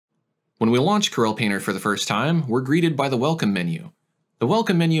When we launch Corel Painter for the first time, we're greeted by the Welcome menu. The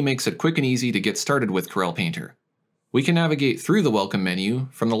Welcome menu makes it quick and easy to get started with Corel Painter. We can navigate through the Welcome menu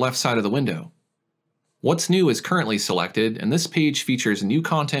from the left side of the window. What's New is currently selected, and this page features new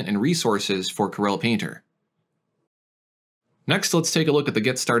content and resources for Corel Painter. Next, let's take a look at the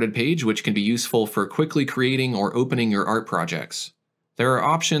Get Started page, which can be useful for quickly creating or opening your art projects. There are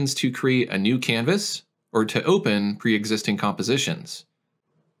options to create a new canvas or to open pre-existing compositions.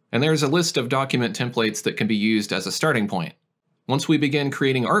 And there's a list of document templates that can be used as a starting point. Once we begin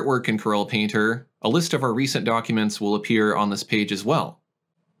creating artwork in Corel Painter, a list of our recent documents will appear on this page as well.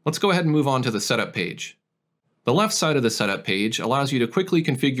 Let's go ahead and move on to the Setup page. The left side of the Setup page allows you to quickly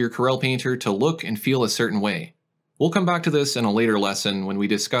configure Corel Painter to look and feel a certain way. We'll come back to this in a later lesson when we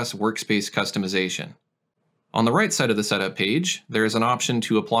discuss workspace customization. On the right side of the Setup page, there is an option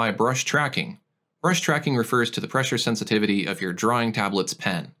to apply brush tracking. Brush tracking refers to the pressure sensitivity of your drawing tablet's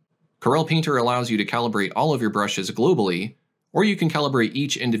pen. Corel Painter allows you to calibrate all of your brushes globally, or you can calibrate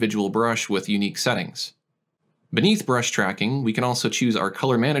each individual brush with unique settings. Beneath brush tracking, we can also choose our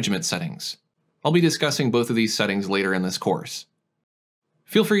color management settings. I'll be discussing both of these settings later in this course.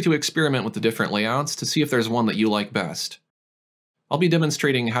 Feel free to experiment with the different layouts to see if there's one that you like best. I'll be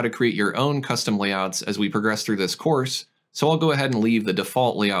demonstrating how to create your own custom layouts as we progress through this course, so I'll go ahead and leave the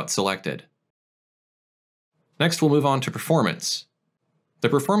default layout selected. Next, we'll move on to Performance. The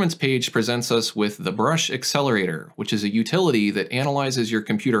Performance page presents us with the Brush Accelerator, which is a utility that analyzes your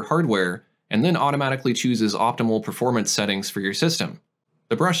computer hardware and then automatically chooses optimal performance settings for your system.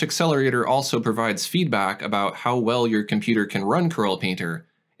 The Brush Accelerator also provides feedback about how well your computer can run Corel Painter,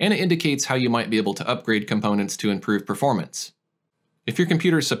 and it indicates how you might be able to upgrade components to improve performance. If your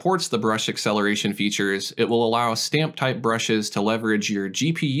computer supports the brush acceleration features, it will allow stamp-type brushes to leverage your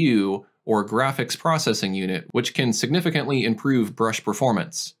GPU or graphics processing unit, which can significantly improve brush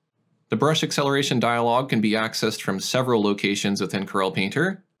performance. The brush acceleration dialog can be accessed from several locations within Corel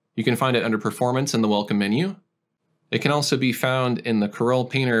Painter. You can find it under Performance in the Welcome menu. It can also be found in the Corel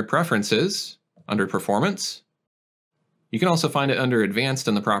Painter Preferences under Performance. You can also find it under Advanced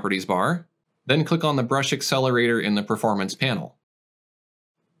in the Properties bar. Then click on the Brush Accelerator in the Performance panel.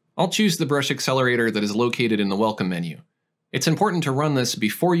 I'll choose the Brush Accelerator that is located in the Welcome menu. It's important to run this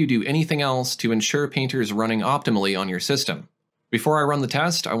before you do anything else to ensure Painter is running optimally on your system. Before I run the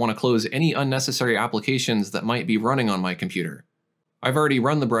test, I want to close any unnecessary applications that might be running on my computer. I've already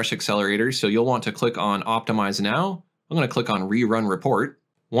run the Brush Accelerator, so you'll want to click on Optimize Now. I'm going to click on Rerun Report.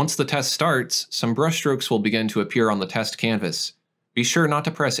 Once the test starts, some brushstrokes will begin to appear on the test canvas. Be sure not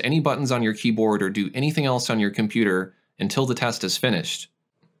to press any buttons on your keyboard or do anything else on your computer until the test is finished.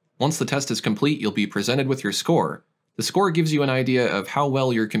 Once the test is complete, you'll be presented with your score. The score gives you an idea of how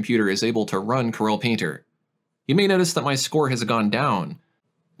well your computer is able to run Corel Painter. You may notice that my score has gone down.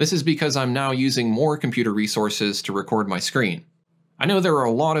 This is because I'm now using more computer resources to record my screen. I know there are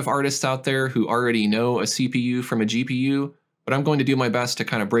a lot of artists out there who already know a CPU from a GPU, but I'm going to do my best to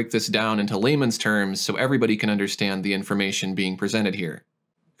kind of break this down into layman's terms so everybody can understand the information being presented here.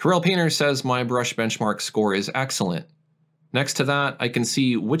 Corel Painter says my brush benchmark score is excellent. Next to that, I can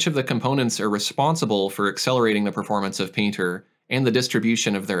see which of the components are responsible for accelerating the performance of Painter and the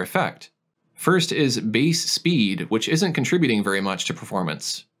distribution of their effect. First is base speed, which isn't contributing very much to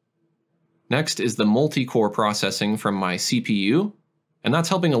performance. Next is the multi-core processing from my CPU, and that's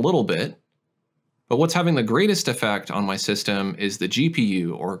helping a little bit. But what's having the greatest effect on my system is the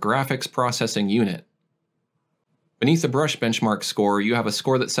GPU, or graphics processing unit. Beneath the brush benchmark score, you have a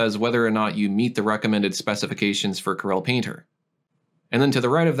score that says whether or not you meet the recommended specifications for Corel Painter. And then to the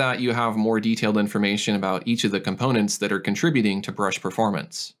right of that, you have more detailed information about each of the components that are contributing to brush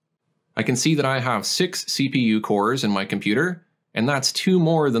performance. I can see that I have 6 CPU cores in my computer, and that's 2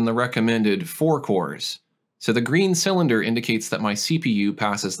 more than the recommended 4 cores. So the green cylinder indicates that my CPU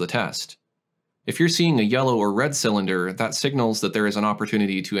passes the test. If you're seeing a yellow or red cylinder, that signals that there is an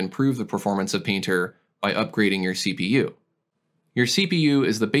opportunity to improve the performance of Painter by upgrading your CPU. Your CPU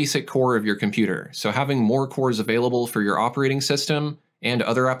is the basic core of your computer, so having more cores available for your operating system and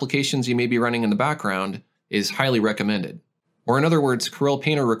other applications you may be running in the background is highly recommended. Or in other words, Corel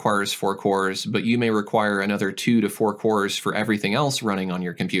Painter requires 4 cores, but you may require another 2 to 4 cores for everything else running on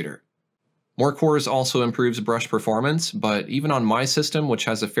your computer. More cores also improves brush performance, but even on my system, which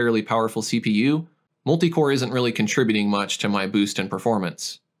has a fairly powerful CPU, multi-core isn't really contributing much to my boost in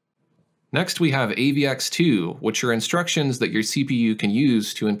performance. Next, we have AVX2, which are instructions that your CPU can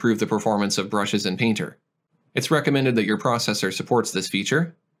use to improve the performance of brushes in Painter. It's recommended that your processor supports this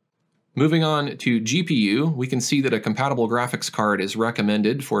feature. Moving on to GPU, we can see that a compatible graphics card is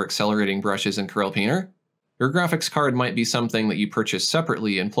recommended for accelerating brushes in Corel Painter. Your graphics card might be something that you purchased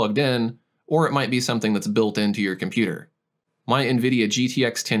separately and plugged in, or it might be something that's built into your computer. My NVIDIA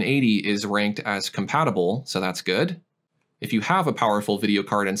GTX 1080 is ranked as compatible, so that's good. If you have a powerful video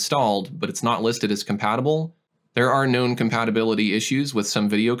card installed, but it's not listed as compatible, there are known compatibility issues with some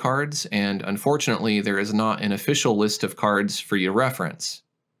video cards, and unfortunately there is not an official list of cards for you to reference.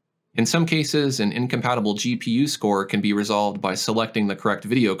 In some cases, an incompatible GPU score can be resolved by selecting the correct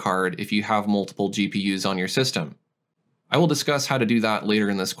video card if you have multiple GPUs on your system. I will discuss how to do that later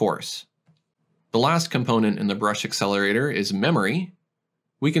in this course. The last component in the brush accelerator is memory.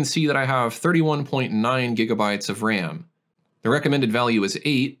 We can see that I have 31.9 gigabytes of RAM. The recommended value is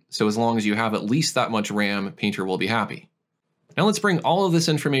 8, so as long as you have at least that much RAM, Painter will be happy. Now let's bring all of this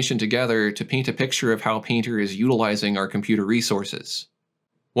information together to paint a picture of how Painter is utilizing our computer resources.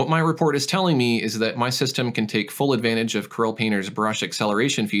 What my report is telling me is that my system can take full advantage of Corel Painter's brush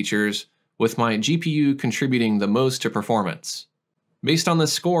acceleration features, with my GPU contributing the most to performance. Based on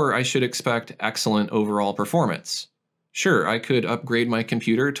this score, I should expect excellent overall performance. Sure, I could upgrade my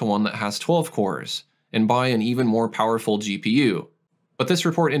computer to one that has 12 cores, and buy an even more powerful GPU, but this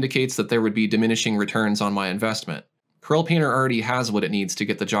report indicates that there would be diminishing returns on my investment. Corel Painter already has what it needs to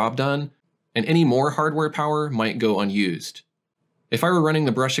get the job done, and any more hardware power might go unused. If I were running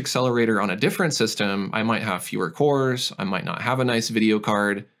the brush accelerator on a different system, I might have fewer cores, I might not have a nice video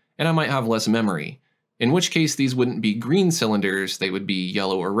card, and I might have less memory, in which case these wouldn't be green cylinders, they would be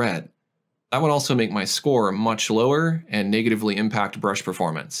yellow or red. That would also make my score much lower and negatively impact brush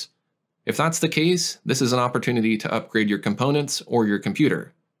performance. If that's the case, this is an opportunity to upgrade your components or your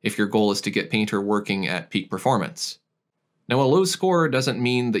computer, if your goal is to get Painter working at peak performance. Now, a low score doesn't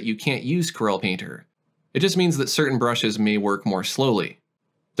mean that you can't use Corel Painter. It just means that certain brushes may work more slowly.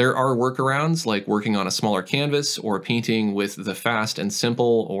 There are workarounds like working on a smaller canvas or painting with the fast and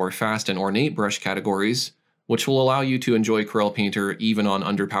simple or fast and ornate brush categories, which will allow you to enjoy Corel Painter even on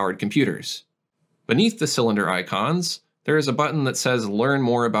underpowered computers. Beneath the cylinder icons, there is a button that says Learn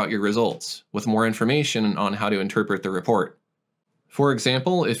More About Your Results, with more information on how to interpret the report. For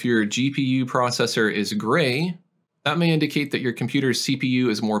example, if your GPU processor is gray, that may indicate that your computer's CPU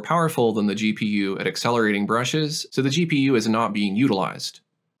is more powerful than the GPU at accelerating brushes, so the GPU is not being utilized.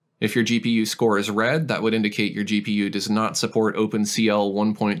 If your GPU score is red, that would indicate your GPU does not support OpenCL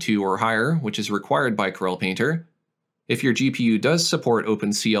 1.2 or higher, which is required by Corel Painter. If your GPU does support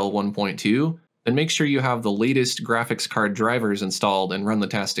OpenCL 1.2, then make sure you have the latest graphics card drivers installed and run the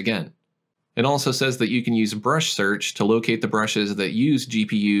test again. It also says that you can use brush search to locate the brushes that use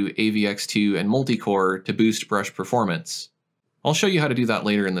GPU, AVX2, and multicore to boost brush performance. I'll show you how to do that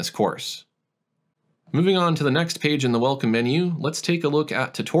later in this course. Moving on to the next page in the welcome menu, let's take a look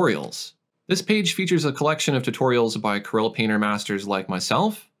at tutorials. This page features a collection of tutorials by Corel Painter masters like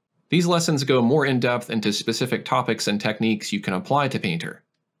myself. These lessons go more in depth into specific topics and techniques you can apply to Painter.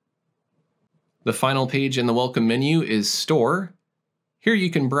 The final page in the welcome menu is Store. Here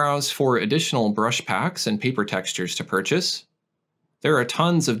you can browse for additional brush packs and paper textures to purchase. There are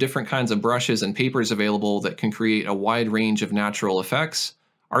tons of different kinds of brushes and papers available that can create a wide range of natural effects,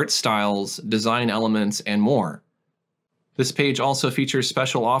 art styles, design elements, and more. This page also features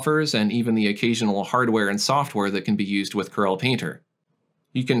special offers and even the occasional hardware and software that can be used with Corel Painter.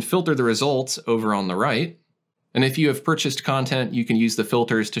 You can filter the results over on the right, and if you have purchased content, you can use the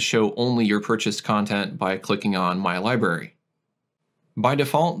filters to show only your purchased content by clicking on My Library. By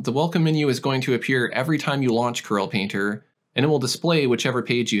default, the welcome menu is going to appear every time you launch Corel Painter, and it will display whichever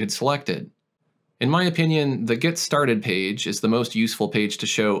page you had selected. In my opinion, the Get Started page is the most useful page to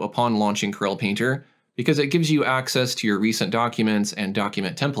show upon launching Corel Painter because it gives you access to your recent documents and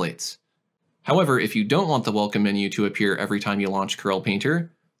document templates. However, if you don't want the welcome menu to appear every time you launch Corel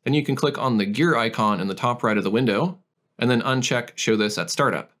Painter, then you can click on the gear icon in the top right of the window, and then uncheck Show This at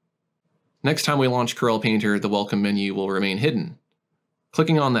Startup. Next time we launch Corel Painter, the welcome menu will remain hidden.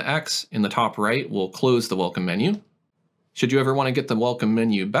 Clicking on the X in the top right will close the welcome menu. Should you ever want to get the welcome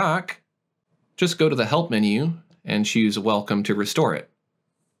menu back, just go to the Help menu and choose Welcome to restore it.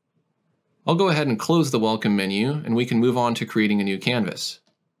 I'll go ahead and close the welcome menu, and we can move on to creating a new canvas.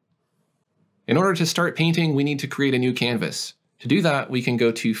 In order to start painting, we need to create a new canvas. To do that, we can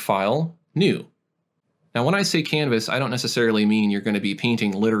go to File, New. Now when I say canvas, I don't necessarily mean you're going to be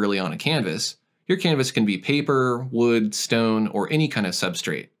painting literally on a canvas. Your canvas can be paper, wood, stone, or any kind of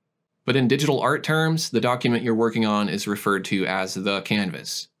substrate. But in digital art terms, the document you're working on is referred to as the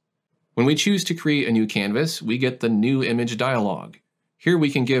canvas. When we choose to create a new canvas, we get the New Image dialog. Here we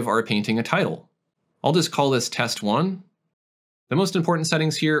can give our painting a title. I'll just call this Test 1. The most important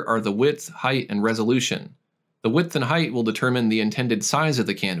settings here are the width, height, and resolution. The width and height will determine the intended size of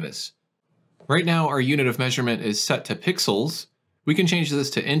the canvas. Right now, our unit of measurement is set to pixels. We can change this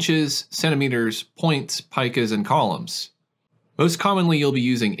to inches, centimeters, points, picas, and columns. Most commonly, you'll be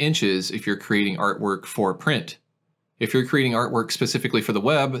using inches if you're creating artwork for print. If you're creating artwork specifically for the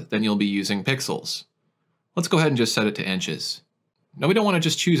web, then you'll be using pixels. Let's go ahead and just set it to inches. Now, we don't want to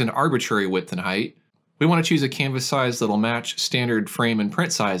just choose an arbitrary width and height. We want to choose a canvas size that'll match standard frame and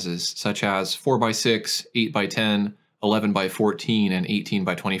print sizes, such as 4x6, 8x10, 11x14, and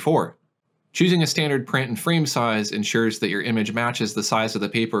 18x24. Choosing a standard print and frame size ensures that your image matches the size of the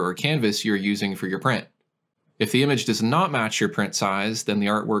paper or canvas you're using for your print. If the image does not match your print size, then the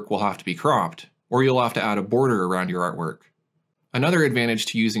artwork will have to be cropped, or you'll have to add a border around your artwork. Another advantage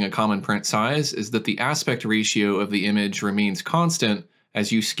to using a common print size is that the aspect ratio of the image remains constant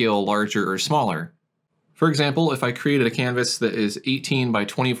as you scale larger or smaller. For example, if I created a canvas that is 18 by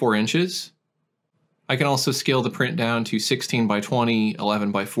 24 inches, I can also scale the print down to 16 by 20,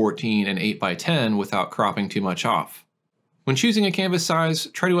 11 by 14, and 8 by 10 without cropping too much off. When choosing a canvas size,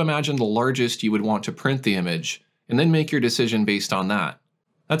 try to imagine the largest you would want to print the image, and then make your decision based on that.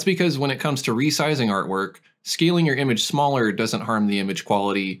 That's because when it comes to resizing artwork, scaling your image smaller doesn't harm the image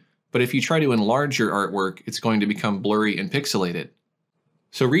quality, but if you try to enlarge your artwork, it's going to become blurry and pixelated.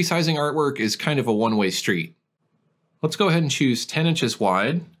 So resizing artwork is kind of a one-way street. Let's go ahead and choose 10 inches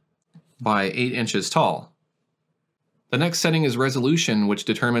wide by 8 inches tall. The next setting is resolution, which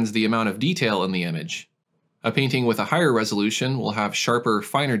determines the amount of detail in the image. A painting with a higher resolution will have sharper,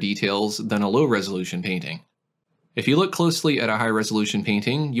 finer details than a low-resolution painting. If you look closely at a high-resolution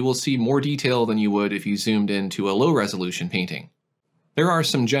painting, you will see more detail than you would if you zoomed into a low-resolution painting. There are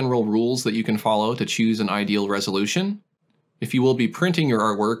some general rules that you can follow to choose an ideal resolution. If you will be printing your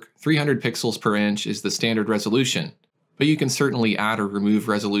artwork, 300 pixels per inch is the standard resolution, but you can certainly add or remove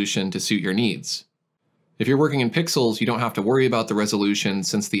resolution to suit your needs. If you're working in pixels, you don't have to worry about the resolution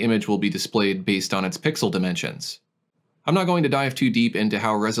since the image will be displayed based on its pixel dimensions. I'm not going to dive too deep into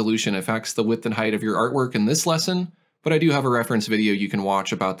how resolution affects the width and height of your artwork in this lesson, but I do have a reference video you can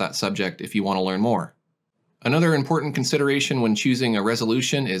watch about that subject if you want to learn more. Another important consideration when choosing a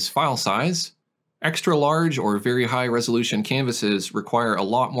resolution is file size. Extra large or very high resolution canvases require a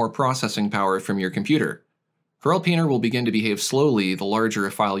lot more processing power from your computer. Corel Painter will begin to behave slowly the larger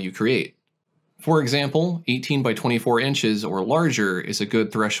a file you create. For example, 18 by 24 inches or larger is a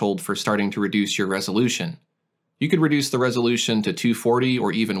good threshold for starting to reduce your resolution. You could reduce the resolution to 240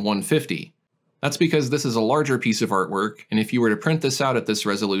 or even 150. That's because this is a larger piece of artwork, and if you were to print this out at this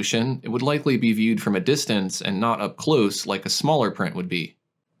resolution, it would likely be viewed from a distance and not up close like a smaller print would be.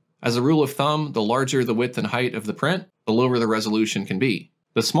 As a rule of thumb, the larger the width and height of the print, the lower the resolution can be.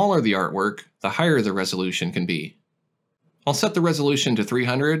 The smaller the artwork, the higher the resolution can be. I'll set the resolution to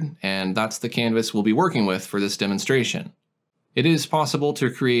 300, and that's the canvas we'll be working with for this demonstration. It is possible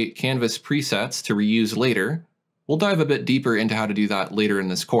to create canvas presets to reuse later. We'll dive a bit deeper into how to do that later in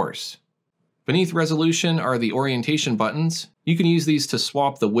this course. Beneath resolution are the orientation buttons. You can use these to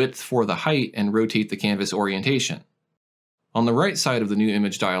swap the width for the height and rotate the canvas orientation. On the right side of the new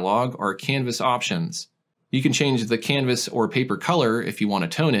image dialog are canvas options. You can change the canvas or paper color if you want to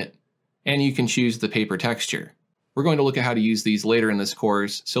tone it, and you can choose the paper texture. We're going to look at how to use these later in this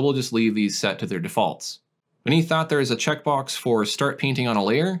course, so we'll just leave these set to their defaults. Beneath that, there is a checkbox for Start Painting on a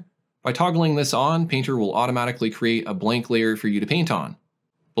Layer. By toggling this on, Painter will automatically create a blank layer for you to paint on.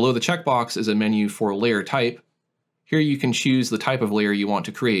 Below the checkbox is a menu for layer type. Here you can choose the type of layer you want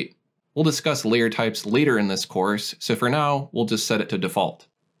to create. We'll discuss layer types later in this course, so for now, we'll just set it to default.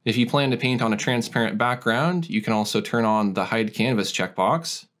 If you plan to paint on a transparent background, you can also turn on the Hide Canvas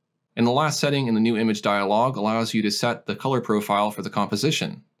checkbox. And the last setting in the new image dialog allows you to set the color profile for the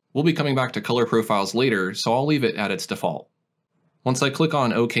composition. We'll be coming back to color profiles later, so I'll leave it at its default. Once I click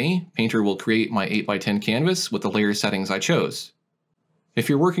on OK, Painter will create my 8x10 canvas with the layer settings I chose. If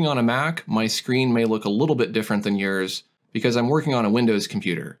you're working on a Mac, my screen may look a little bit different than yours because I'm working on a Windows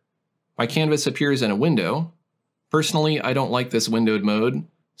computer. My canvas appears in a window. Personally, I don't like this windowed mode,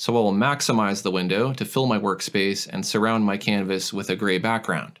 so I will maximize the window to fill my workspace and surround my canvas with a gray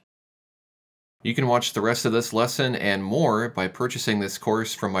background. You can watch the rest of this lesson and more by purchasing this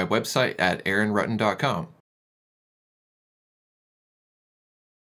course from my website at aaronrutten.com.